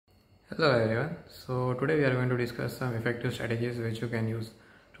Hello everyone. So today we are going to discuss some effective strategies which you can use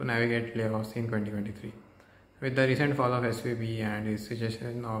to navigate layoffs in 2023. With the recent fall of SVB and the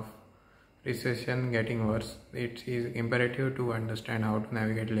situation of recession getting worse, it is imperative to understand how to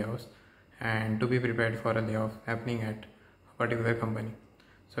navigate layoffs and to be prepared for a layoff happening at a particular company.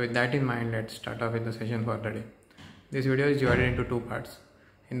 So with that in mind, let's start off with the session for the day. This video is divided into two parts.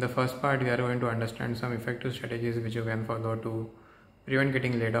 In the first part, we are going to understand some effective strategies which you can follow to prevent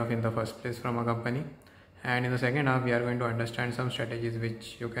getting laid off in the first place from a company, and in the second half we are going to understand some strategies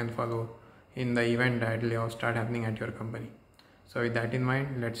which you can follow in the event that layoffs start happening at your company. So with that in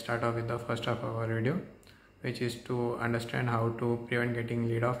mind, let's start off with the first half of our video, which is to understand how to prevent getting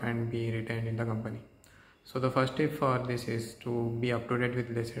laid off and be retained in the company. So the first tip for this is to be up to date with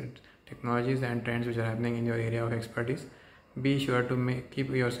latest technologies and trends which are happening in your area of expertise. Be sure to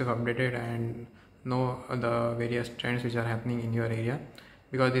keep yourself updated and know the various trends which are happening in your area,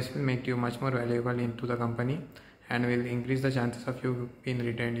 because this will make you much more valuable into the company and will increase the chances of you being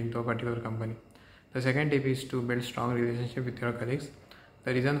retained into a particular company. The second tip is to build strong relationship with your colleagues.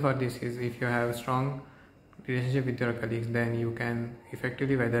 The reason for this is if you have a strong relationship with your colleagues, then you can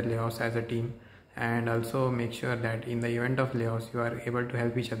effectively weather layoffs as a team, and also make sure that in the event of layoffs you are able to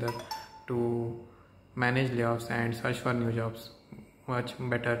help each other to manage layoffs and search for new jobs much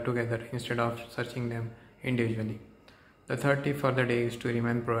better together instead of searching them individually. The third tip for the day is to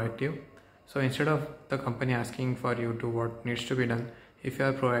remain proactive. So instead of the company asking for you to what needs to be done, if you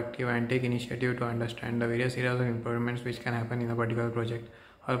are proactive and take initiative to understand the various areas of improvements which can happen in a particular project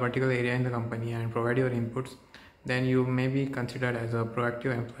or a particular area in the company and provide your inputs, then you may be considered as a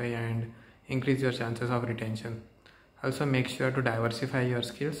proactive employee and increase your chances of retention. Also make sure to diversify your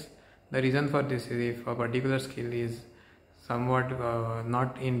skills. The reason for this is if a particular skill is somewhat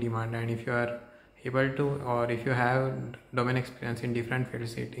not in demand, and if you are able to, or if you have domain experience in different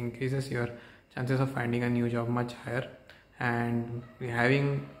fields, it increases your chances of finding a new job much higher, and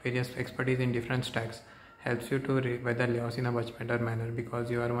having various expertise in different stacks helps you to weather layoffs in a much better manner,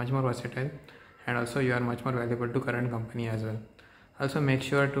 because you are much more versatile and also you are much more valuable to current company as well. Also make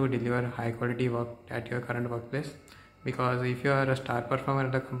sure to deliver high quality work at your current workplace, because if you are a star performer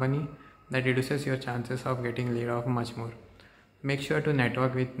at the company, that reduces your chances of getting laid off much more. Make sure to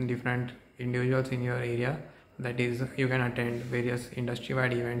network with different individuals in your area. That is, you can attend various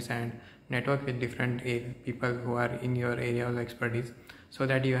industry-wide events and network with different people who are in your area of expertise, so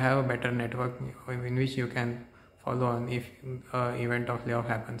that you have a better network in which you can follow on if event of layoff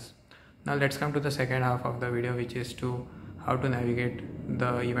happens. Now let's come to the second half of the video, which is to how to navigate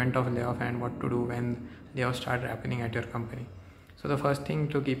the event of layoff and what to do when layoffs start happening at your company. So the first thing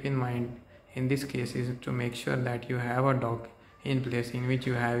to keep in mind in this case is to make sure that you have a doc in place in which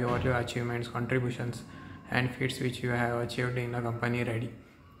you have all your achievements, contributions and feats which you have achieved in a company ready.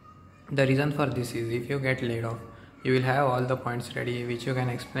 The reason for this is if you get laid off, you will have all the points ready which you can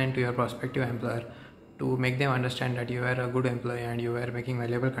explain to your prospective employer to make them understand that you are a good employee and you are making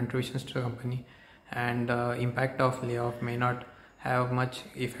valuable contributions to the company, and the impact of layoff may not have much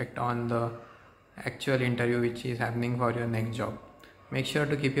effect on the actual interview which is happening for your next job. Make sure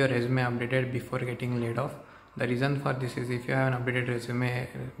to keep your resume updated before getting laid off. The reason for this is if you have an updated resume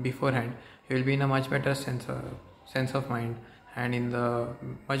beforehand, you will be in a much better sense of mind and in the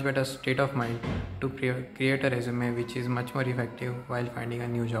much better state of mind to create a resume which is much more effective while finding a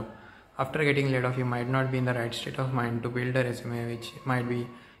new job. After getting laid off, you might not be in the right state of mind to build a resume which might be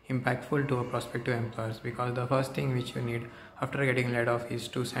impactful to a prospective employers, because the first thing which you need after getting laid off is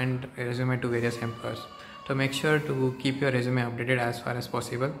to send a resume to various employers. So make sure to keep your resume updated as far as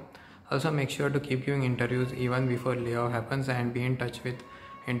possible. Also make sure to keep giving interviews even before layoff happens and be in touch with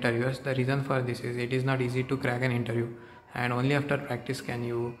interviewers. The reason for this is it is not easy to crack an interview, and only after practice can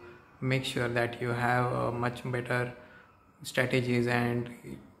you make sure that you have much better strategies and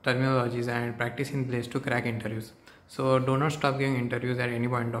terminologies and practice in place to crack interviews. So do not stop giving interviews at any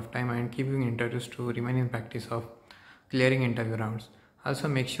point of time and keep giving interviews to remain in practice of clearing interview rounds. Also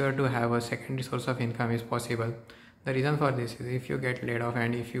make sure to have a secondary source of income if possible. The reason for this is if you get laid off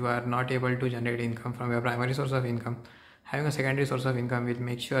and if you are not able to generate income from your primary source of income, having a secondary source of income will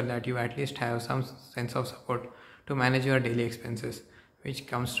make sure that you at least have some sense of support to manage your daily expenses, which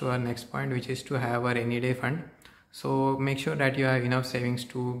comes to our next point, which is to have a rainy day fund. So make sure that you have enough savings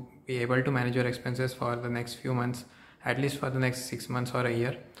to be able to manage your expenses for the next few months, at least for the next 6 months or a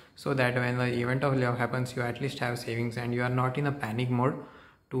year, so that when the event of layoff happens, you at least have savings and you are not in a panic mode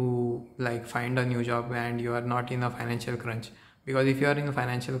to find a new job and you are not in a financial crunch. Because if you are in a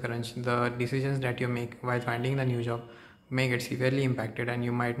financial crunch, the decisions that you make while finding the new job may get severely impacted and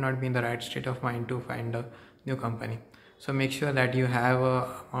you might not be in the right state of mind to find a new company. So make sure that you have a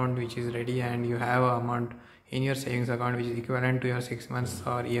amount which is ready, and you have a amount in your savings account which is equivalent to your 6 months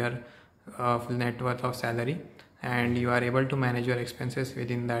or year of net worth of salary, and you are able to manage your expenses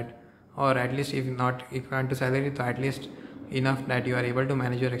within that, or at least if not equivalent to salary, so at least enough that you are able to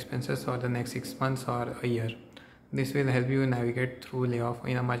manage your expenses for the next 6 months or a year. This will help you navigate through layoff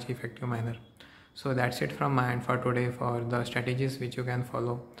in a much effective manner. So that's it from my end for today for the strategies which you can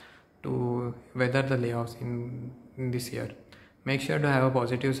follow to weather the layoffs in this year. Make sure to have a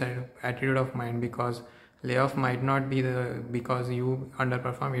positive attitude of mind, because layoff might not be because you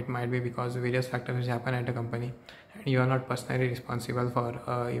underperform. It might be because various factors happen at a company, and you are not personally responsible for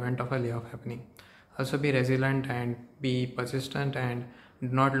event of a layoff happening. Also be resilient and be persistent, and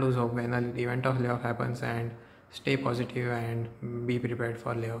do not lose hope when an event of layoff happens, and stay positive and be prepared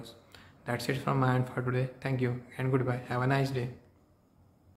for layoffs. That's it from my end for today. Thank you and goodbye. Have a nice day.